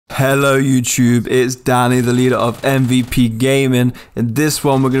Hello YouTube, it's Danny, the leader of MVP Gaming. In this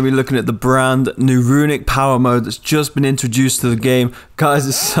one we're going to be looking at the brand new Runic Power mode that's just been introduced to the game. Guys,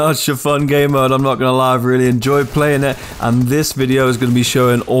 it's such a fun game mode, I'm not going to lie, I've really enjoyed playing it, and this video is going to be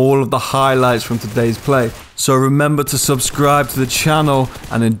showing all of the highlights from today's play. So remember to subscribe to the channel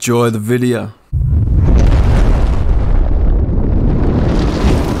and enjoy the video.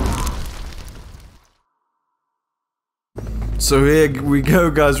 So here we go,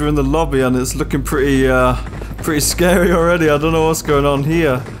 guys. We're in the lobby and it's looking pretty scary already. I don't know what's going on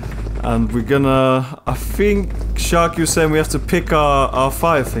here. And we're gonna, I think Sharky was saying we have to pick our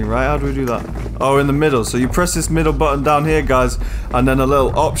fire thing, right? How do we do that? Oh, in the middle. So you press this middle button down here, guys, and then a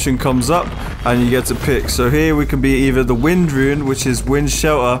little option comes up and you get to pick. So here we can be either the wind rune, which is wind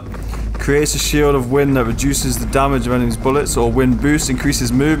shelter, creates a shield of wind that reduces the damage of enemies' bullets, or wind boost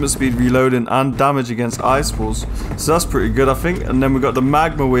increases movement speed, reloading, and damage against ice walls. So that's pretty good, I think. And then we got the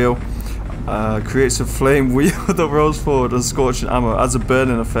magma wheel, creates a flame wheel that rolls forward and scorching ammo, adds a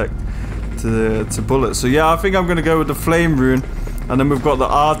burning effect to bullets. So yeah, I think I'm gonna go with the flame rune. And then we've got the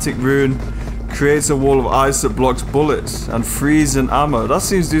Arctic rune, creates a wall of ice that blocks bullets and freezing ammo. That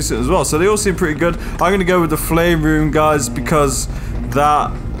seems decent as well. So they all seem pretty good. I'm gonna go with the flame rune, guys, because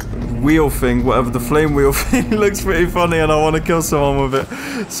that wheel thing, whatever the flame wheel thing, looks pretty funny and I want to kill someone with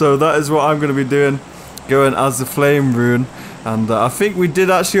it. So that is what I'm going to be doing, going as the flame rune. And I think we did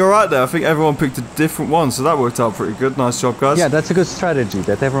actually alright there. I think everyone picked a different one, so that worked out pretty good. Nice job, guys. Yeah, that's a good strategy,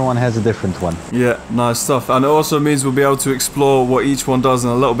 that everyone has a different one. Yeah, nice stuff. And it also means we'll be able to explore what each one does in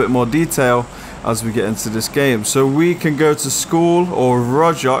a little bit more detail as we get into this game. So we can go to school or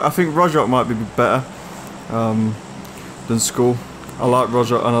Rojok. I think Rojok might be better than school. I like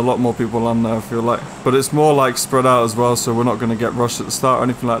Roger, and a lot more people on there, I feel like. But it's more like spread out as well, so we're not going to get rushed at the start or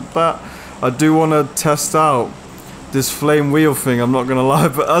anything like that. I do want to test out this flame wheel thing, I'm not going to lie.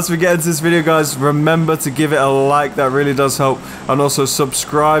 But as we get into this video, guys, remember to give it a like, that really does help. And also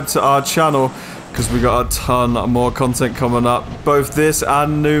subscribe to our channel, because we got a ton more content coming up. Both this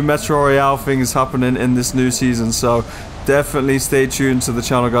and new Metro Royale things happening in this new season, so definitely stay tuned to the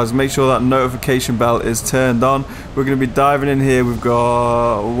channel, guys. Make sure that notification bell is turned on. We're going to be diving in here. We've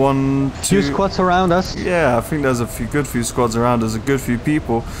got two squads around us. Yeah, I think there's a good few squads around. There's a good few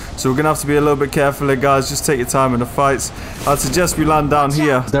people. So we're going to have to be a little bit careful here, guys. Just take your time in the fights. I'd suggest we land down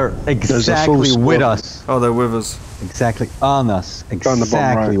here. They're exactly with us. Oh, they're with us. Exactly on us.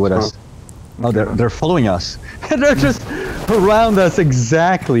 Exactly with us. Oh, they're following us. They're just around us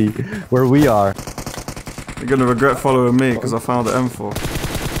exactly where we are. You're gonna regret following me because I found the M4.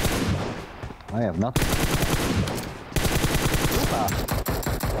 I have nothing.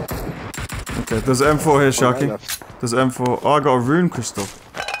 Okay, there's an M4 here, Sharky. There's an M4. Oh, I got a rune crystal.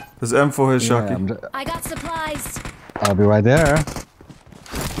 There's an M4 here, Sharky. I got supplies. I'll be right there.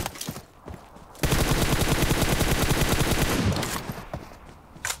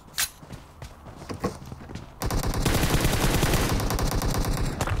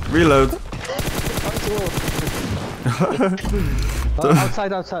 Reload.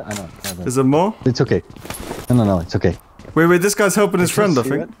 Outside. I know. Is there more? It's okay. No, it's okay. Wait, this guy's helping his friend, I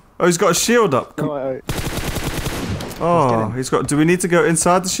think. Oh, he's got a shield up. Oh, he's got. Do we need to go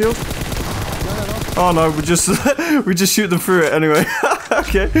inside the shield? No. Oh no, we just shoot them through it anyway.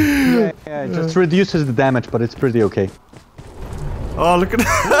 Okay. Yeah, it just reduces the damage, but it's pretty okay. Oh, look at it!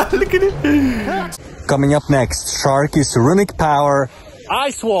 Look at it! Coming up next, Sharky's Runic Power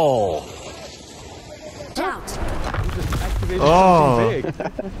Ice Wall. Out. Oh.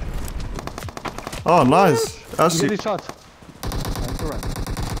 Oh, nice. Actually. Shot.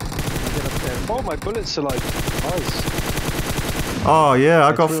 Oh, my bullets are like ice. Oh yeah,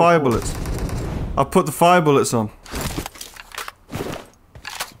 I got fire bullets. I put the fire bullets on.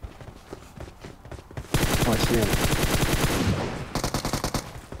 Oh, I see him.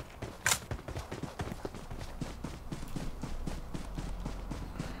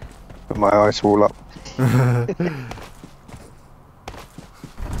 Put my ice wall up.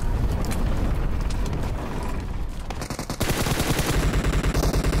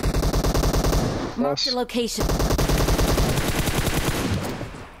 Mark the location.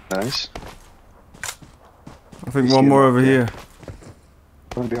 Nice. I think one more over here.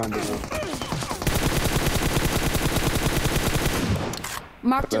 One behind you.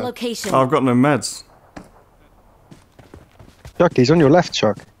 Mark the location. Oh, I've got no meds. Chuck, he's on your left,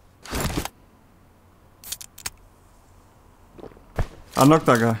 Chuck. I knocked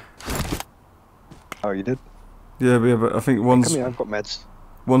that guy. Oh, you did? Yeah, but I think one's... Come here, I've got meds.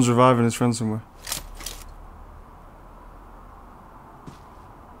 One's reviving his friend somewhere.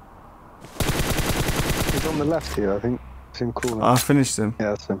 He's on the left here, I think. him crawling. I finished him. Yeah,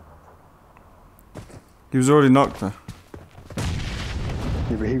 that's him. He was already knocked there.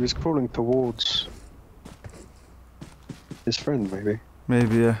 Yeah, but he was crawling towards his friend, maybe.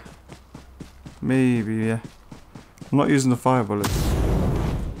 Maybe, yeah. Maybe, yeah. I'm not using the fire bullets.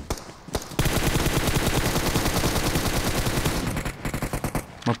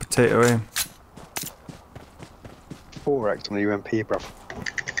 My potato aim. 4x on the UMP, bruv.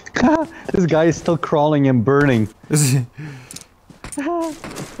 This guy is still crawling and burning. Is he?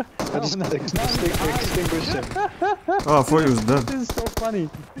 I just extinguished him. Oh, I thought he was dead. This is so funny.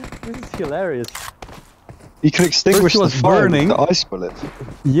 This is hilarious. You can extinguish First he the was fire burning. with the ice bullet.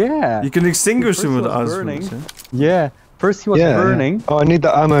 Yeah. You can extinguish him with the ice burning. bullets, yeah? Yeah. First he was burning. Oh, I need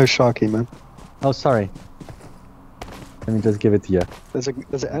the ammo, Sharky, man. Oh, sorry. Let me just give it to you. There's an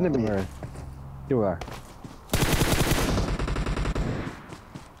enemy. Where? You are.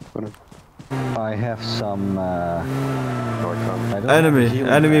 I have some. I don't Enemy. have a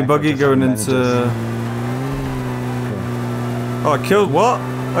healing Enemy pack, I buggy just going have into... bandages. Oh, I killed what?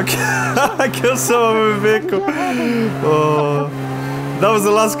 I killed someone with a vehicle. Oh, that was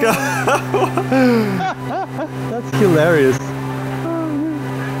the last guy. That's hilarious.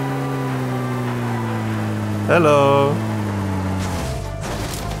 Hello.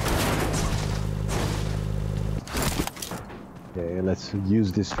 Okay, let's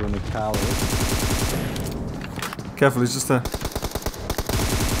use this Runic Power. Careful, he's just there.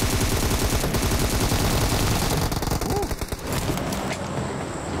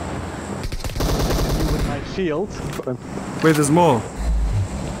 With my shield. Wait, there's more.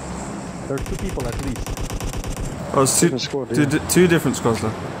 There are 2 people at least. Oh, it's Different squad, two different squads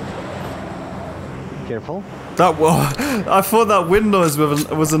there. Careful. That was... I thought that wind noise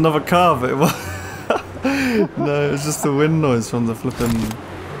was another car, but it was... No, it was just the wind noise from the flipping...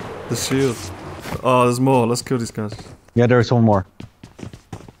 the shield. Oh, there's more. Let's kill these guys. Yeah, there's one more.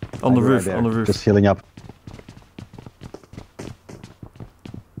 On the Right roof, there. on the roof. Just healing up.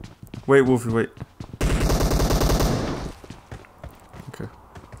 Wait, Wolfie, wait. Okay.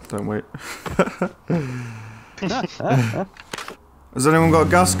 Don't wait. Has anyone got a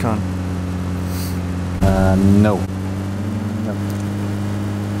gas can? No.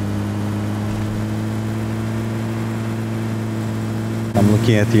 I'm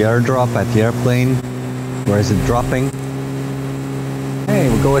looking at the airdrop, at the airplane. Where is it dropping? Hey,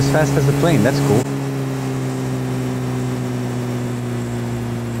 we'll go as fast as the plane, that's cool.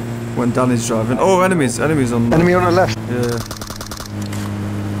 When Danny's driving. Oh, enemies on the... Enemy on the left. Yeah.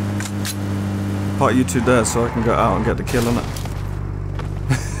 Part you two there so I can go out and get the kill on it.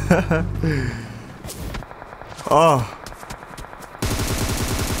 Oh.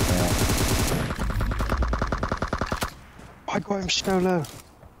 I got him so low.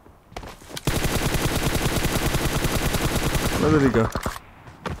 Where did he go?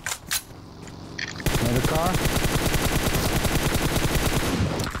 Another car?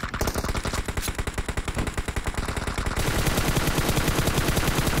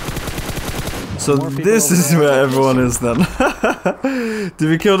 So this is where everyone is then. Did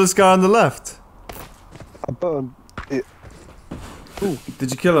we kill this guy on the left? I burned it.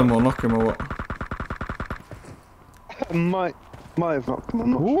 Did you kill him or knock him or what? Might have knocked him.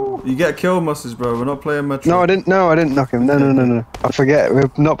 I'm not sure. You get kill message, bro. We're not playing Metro. No, I didn't. No, I didn't knock him. No. I forget. We're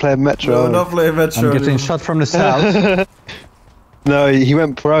not playing Metro. No, we're not playing Metro. I'm getting shot from the south. No, he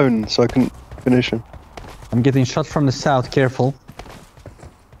went prone, so I couldn't finish him. I'm getting shot from the south, careful.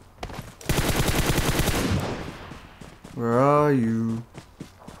 Where are you?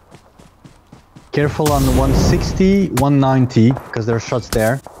 Careful on the 160, 190, because there are shots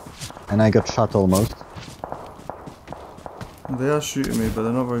there. And I got shot almost. They are shooting me, but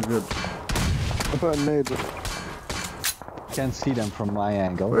they're not very good. I burned nades. Can't see them from my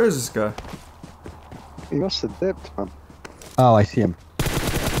angle. Where is this guy? He must have dipped, man. Oh, I see him.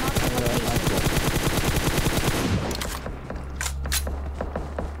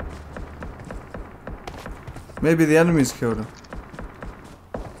 Maybe the enemies killed him.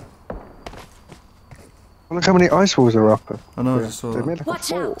 Look how many ice walls are up. I know, I just saw They that. made like a Watch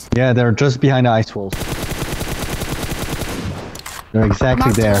fort. out! Yeah, they're just behind the ice walls. They're exactly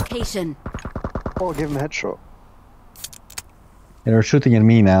Marked a there. location. Oh, give him a headshot. They're shooting at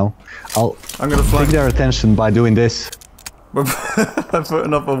me now. I'll I'm gonna take flank. their attention by doing this. I'm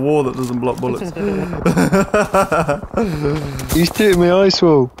putting up a wall that doesn't block bullets. He's shooting me ice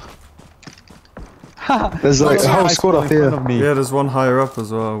wall. There's like Watch a whole out. squad up here. Yeah, there's one higher up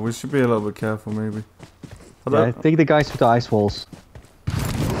as well. We should be a little bit careful, maybe. I Yeah, don't. take the guys with the ice walls.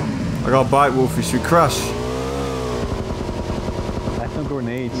 I got a bite, Wolfie. Should we crash? I have no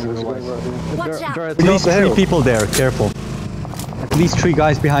grenades. There's a guy Otherwise. right here. Watch There out! are at We got least the 3 hill. people there. Careful. at least 3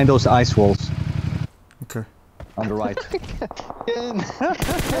 guys behind those ice walls. Okay. On the right.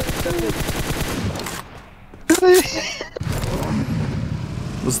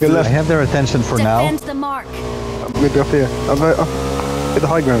 I have their attention for now. Defend the mark. Maybe up here. Up at the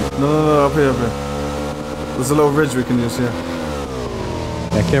high ground. No, up here, up here. There's a little ridge we can use here.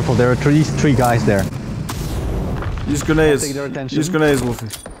 Yeah, careful, there are at least 3 guys there. Use grenades. Take their attention. Use grenades, Wolfie.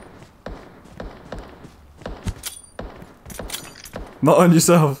 Not on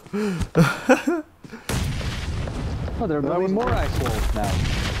yourself. Oh, there are building more ice walls now.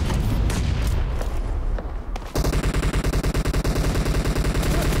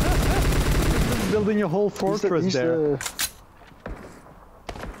 Building a whole fortress there.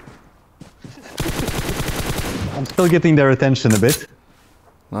 I'm still getting their attention a bit.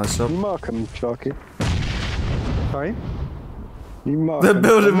 Nice job. You mark them, Sharky. Sorry? You mark They're them.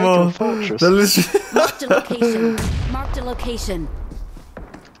 building more. Fortress. They're literally... Marked a location. Marked a location.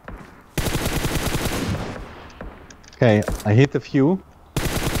 Okay, I hit a few.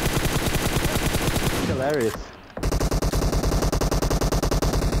 Hilarious.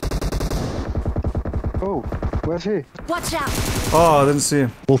 Oh, where's he? Watch out. Oh, I didn't see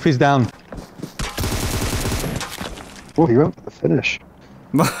him. Wolfie's down. Oh, he went for the finish.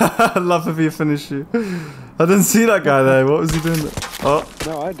 I'd love if he finished you. I didn't see that guy there. What was he doing there? Oh.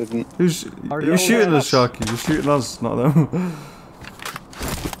 No, I didn't. You're shooting us, Sharky. You're shooting us, not them.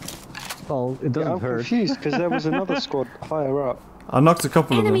 Well, it doesn't I'm hurt. confused because there was another squad higher up. I knocked a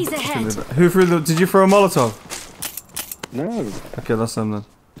couple Enemies of them. ahead. Who threw the... Did you throw a Molotov? No, Okay, that's them then.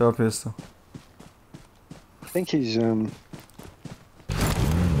 They're up here still. I think he's Okay,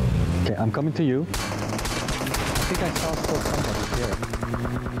 I'm coming to you. I think I saw still somebody here.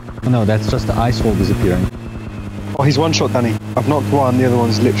 Oh no, that's just the ice wall disappearing. Oh, he's one shot, Danny. I've knocked one, the other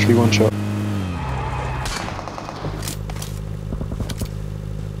one's literally one shot.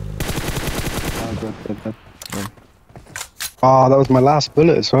 Oh, good. Ah, that was my last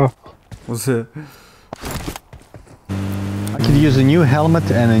bullet as well. What's it? I could use a new helmet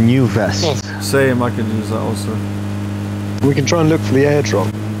and a new vest. Same, I can use that also. We can try and look for the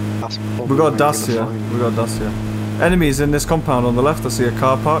airdrop. We got dust here. We got dust here. Enemies in this compound on the left. I see a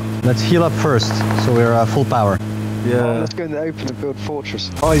car park. Let's heal up first, so we're full power. Yeah. Oh, let's go in the open and build fortress.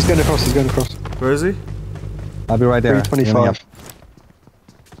 Oh, he's going across, Where is he? I'll be right there. 325.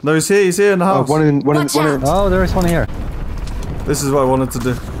 No, he's here in the house. Oh, one in. Oh, there is one here. This is what I wanted to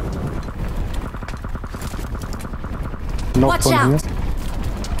do. Watch out.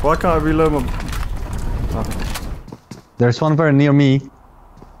 Why can't I reload my... There's one very near me.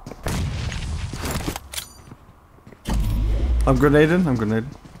 I'm grenading.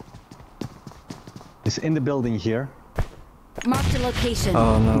 It's in the building here. Marked a location.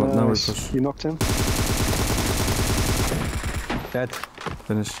 Oh no, no we Nice. push. You knocked him? Dead.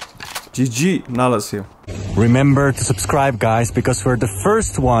 Finish. GG. Now let's heal. Remember to subscribe, guys, because we're the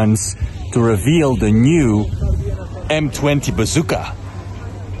first ones to reveal the new M20 bazooka.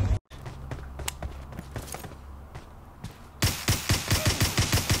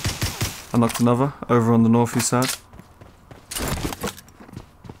 I knocked another over on the northeast side.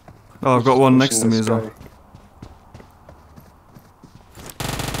 Oh, I've got one next to me as well.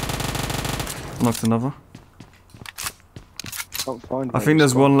 Knocked another. Can't find I think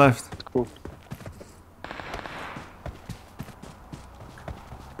there's one left. Cool.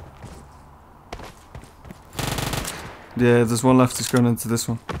 Yeah, there's one left. He's going into this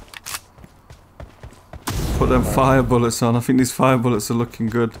one. Put them fire bullets on. I think these fire bullets are looking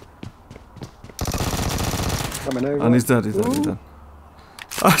good. Coming over. And he's dead. He's dead.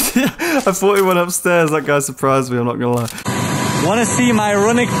 I thought he went upstairs. That guy surprised me. I'm not gonna lie. Want to see my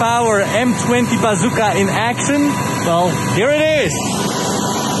Runic Power M20 bazooka in action? Well, here it is!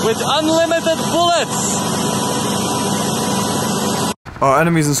 With unlimited bullets! Oh,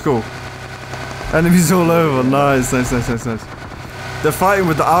 enemies in school. Enemies all over. Nice. They're fighting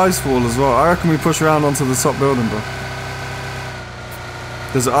with the ice wall as well. I reckon we push around onto the top building, bro.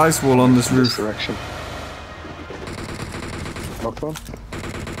 There's an ice wall on this roof. Direction. Knocked one.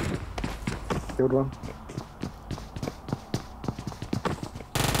 Killed one.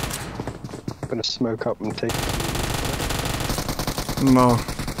 I'm gonna smoke up and take it. No.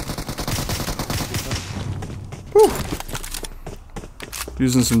 Whew.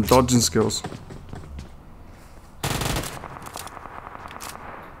 Using some dodging skills.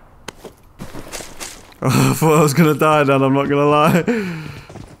 I thought I was gonna die then, I'm not gonna lie.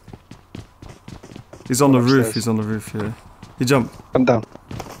 He's on the roof, yeah. He jumped. I'm down.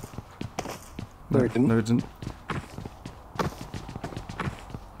 No, he didn't. No, he didn't.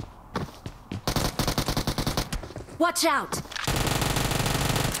 Watch out.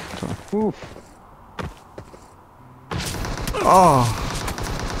 Oof. Oh.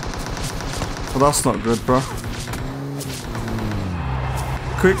 Well, that's not good, bro.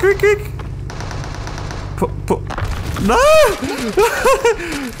 Quick, quick, quick! Put. No!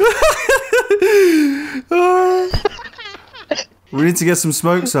 We need to get some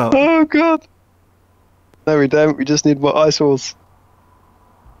smokes out. Oh god. No, we don't. We just need more ice walls.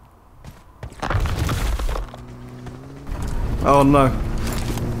 Oh no.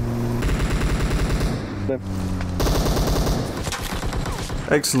 No.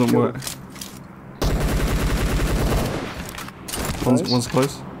 Excellent work. One's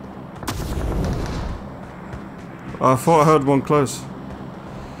close. I thought I heard one close.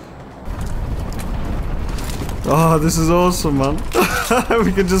 Oh, this is awesome, man.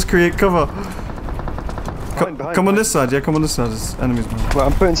 We can just create cover. Come on this side, yeah, come on this side. There's enemies, man. Right,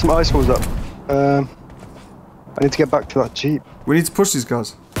 I'm putting some ice walls up. I need to get back to that jeep. We need to push these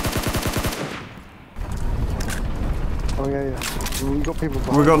guys. Oh yeah, yeah. We got people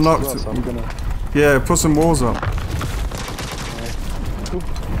behind We got us knocked. as well, so I'm gonna... Yeah, put some walls up.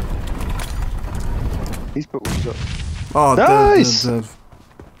 He's put walls up. Oh, Nice! dead.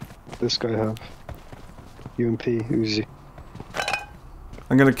 This guy have UMP Uzi.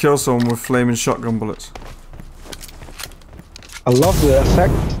 I'm gonna kill someone with flaming shotgun bullets. I love the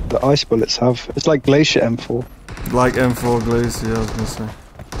effect the ice bullets have. It's like Glacier M4. Like M4 Glaze, yeah, I was gonna say.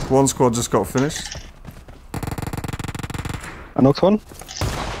 One squad just got finished. I knocked one.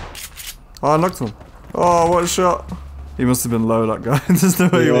 Oh, I knocked him. Oh, what a shot. He must have been low, that guy. There's no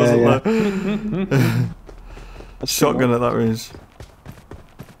way he wasn't low. Shotgun at that range.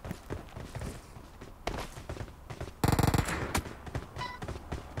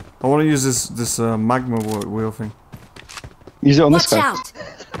 I want to use this magma wheel thing. Use it on this Watch guy. out!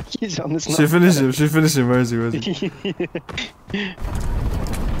 Use it on this She finished him, where is he?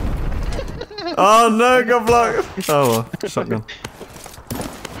 Oh no, got blocked! Oh well, shotgun.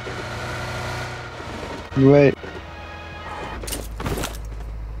 Wait.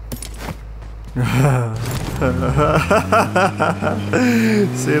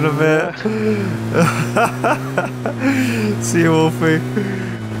 See you in a bit. See you, Wolfie.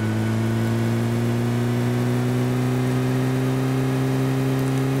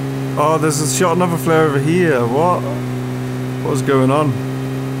 Oh, there's a shot another flare over here. What? What's going on?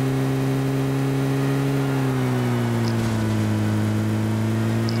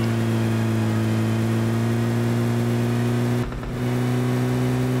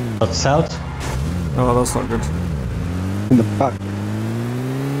 But south? Oh, that's not good. In the back.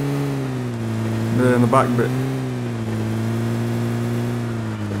 Yeah, in the back bit.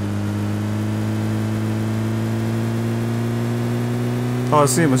 Oh, I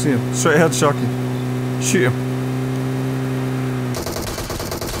see him. Straight ahead, Sharky. Shoot him.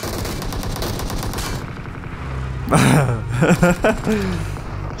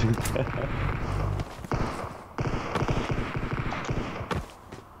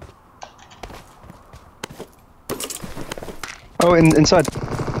 Oh, inside.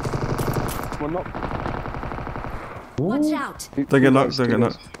 One knock. Watch out! Don't get knocked, don't get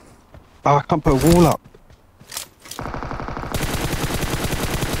knocked. Oh, I can't put a wall up.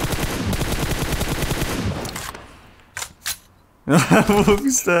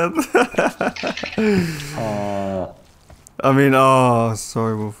 Wolfie's dead. I mean, oh,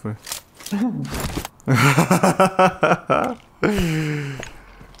 sorry, Wolfie.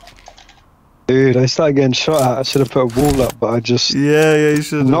 Dude, I started getting shot at. I should have put a wall up, but I just Yeah, you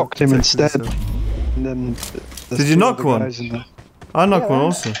should knocked him instead. And then did you knock one? I knocked one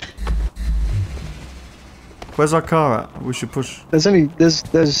also. Where's our car at? We should push.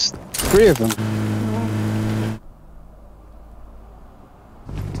 There's three of them.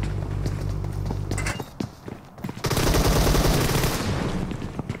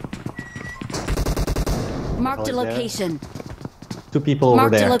 Marked a location. Two people over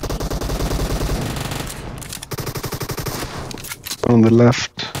Marked a there. location. On the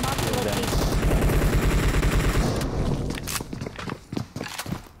left. Marked a location.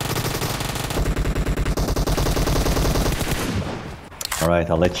 Alright,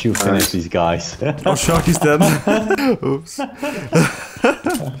 I'll let you finish these guys. Oh, Sharky's dead. Oops.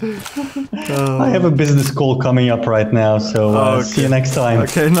 I have a business call coming up right now, so Okay. see you next time.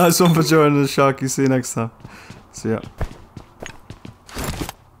 Okay, nice one for joining us, Sharky. See you next time. See ya.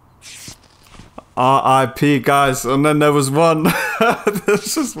 R.I.P. guys, and then there was one.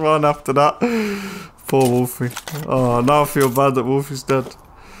 There's just one after that. Poor Wolfie. Oh, now I feel bad that Wolfie's dead.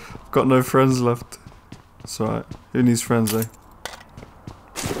 I've got no friends left. It's alright. Who needs friends, eh?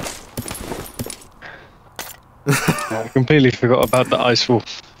 I completely forgot about the ice wall.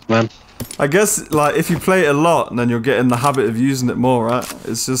 man. I guess, like, if you play it a lot, then you'll get in the habit of using it more, right?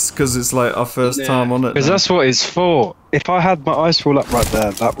 It's just because it's, like, our first time on it. Because that's what it's for. If I had my ice wall up right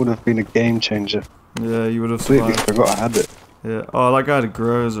there, that would have been a game changer. Yeah, you would have Completely survived. forgot I had it. Yeah. Oh, that guy had a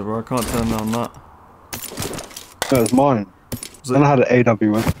grozer, bro. I can't turn down that. That was mine. Then I had an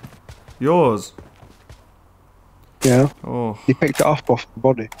AWM. Yours? Yeah. Oh. He picked it up off the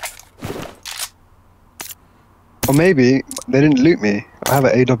body. Or maybe they didn't loot me. I have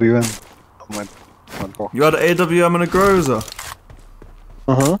an AWM on my box. You had an AWM and a grozer?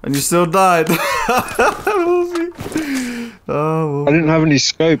 Uh-huh. And you still died? Oh, well. I didn't have any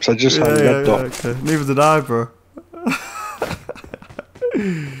scopes, I just had a red dot. Okay. Neither did I, bro.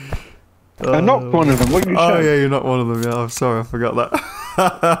 I knocked one of them, what did you say? Oh yeah, you're not one of them, yeah. I'm sorry, I forgot that.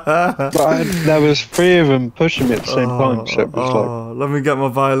 But there was 3 of them pushing me at the same time, so it was like... Let me get my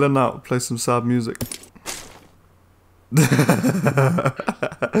violin out, play some sad music.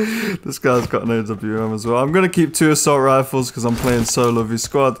 This guy's got an AWM as well. I'm gonna keep 2 assault rifles because I'm playing solo v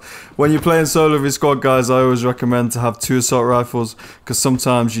squad. When you're playing solo v squad, guys, I always recommend to have 2 assault rifles because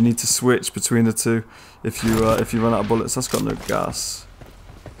sometimes you need to switch between the 2 if you run out of bullets. That's got no gas.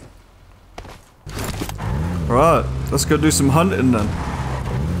 Right, let's go do some hunting then.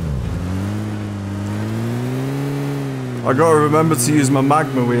 I gotta remember to use my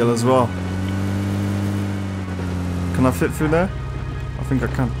magma wheel as well. Can I fit through there? I think I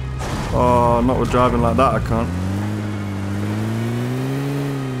can. Oh, not with driving like that, I can't.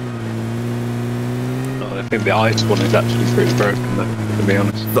 No, I think the ice one is actually pretty broken, though, to be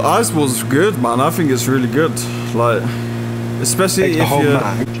honest. The ice wall's good, man. I think it's really good. Like, especially Take the if whole you.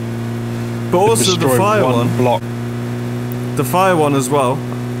 mag, But also the destroy fire one one. block. The fire one as well,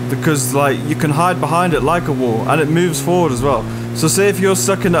 because like you can hide behind it like a wall, and it moves forward as well. So say if you're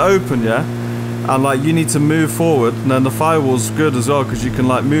stuck in the open, yeah, and like you need to move forward, and then the firewall's good as well because you can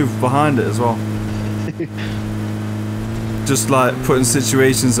like move behind it as well. Just like putting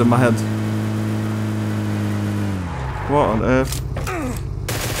situations in my head. What on earth?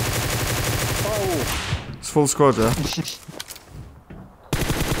 It's full squad, yeah.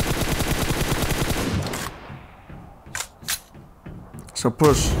 So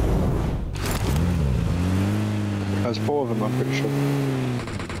push. There's 4 of them, I'm pretty sure.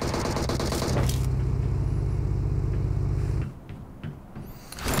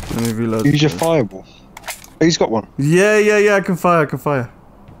 Let me reload. Use your fireball. Oh, he's got one. Yeah, I can fire,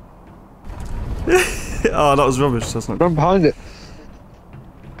 Oh, that was rubbish, that's not good. Run behind it.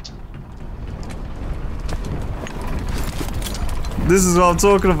 This is what I'm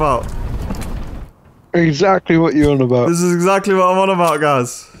talking about. Exactly what you're on about. This is exactly what I'm on about,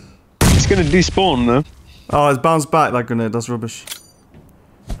 guys. It's gonna despawn, though. Oh, it's bounced back, that grenade, that's rubbish.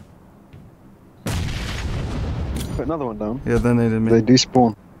 Put another one down. Yeah, they needed me. They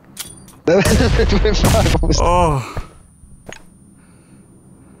despawn. Oh.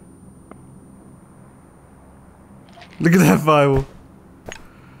 Look at that firewall.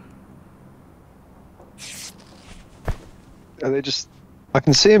 Are they just... I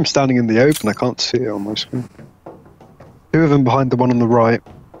can see him standing in the open, I can't see it on my screen. 2 of them behind the one on the right.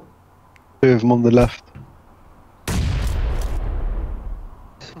 2 of them on the left.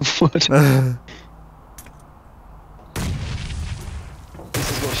 What? This is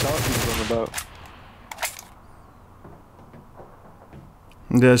what Sharky was on about.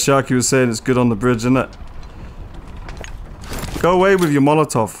 Yeah, Sharky was saying it's good on the bridge, isn't it? Go away with your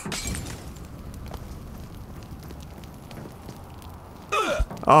Molotov.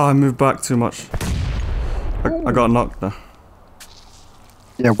 Oh, I moved back too much. I got knocked there.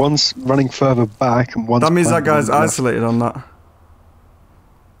 Yeah, one's running further back and one's... That means that behind guy's on the left. isolated on that.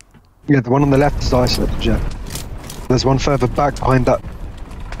 Yeah, the one on the left is isolated, yeah. There's one further back behind that.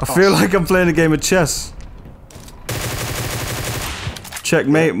 I feel like I'm playing a game of chess.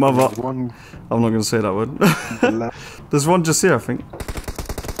 Checkmate, mother. There's one I'm not going to say that word. on the left. There's one just here, I think.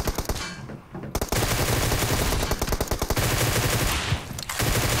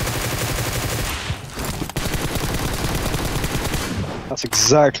 That's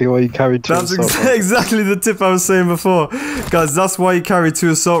exactly why you carried 2 That's assault rifles. exactly the tip I was saying before. Guys, that's why you carry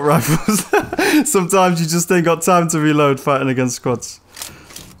 2 assault rifles. Sometimes you just ain't got time to reload fighting against squads.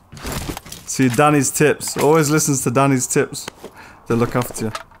 See, Danny's tips. Always listens to Danny's tips. They look after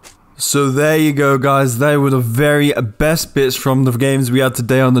you. So there you go, guys. They were the very best bits from the games we had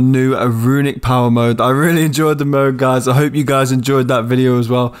today on the new Runic Power mode. I really enjoyed the mode, guys. I hope you guys enjoyed that video as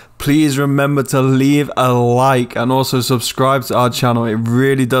well. Please remember to leave a like and also subscribe to our channel. It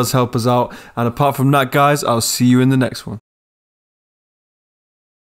really does help us out. And apart from that, guys, I'll see you in the next one.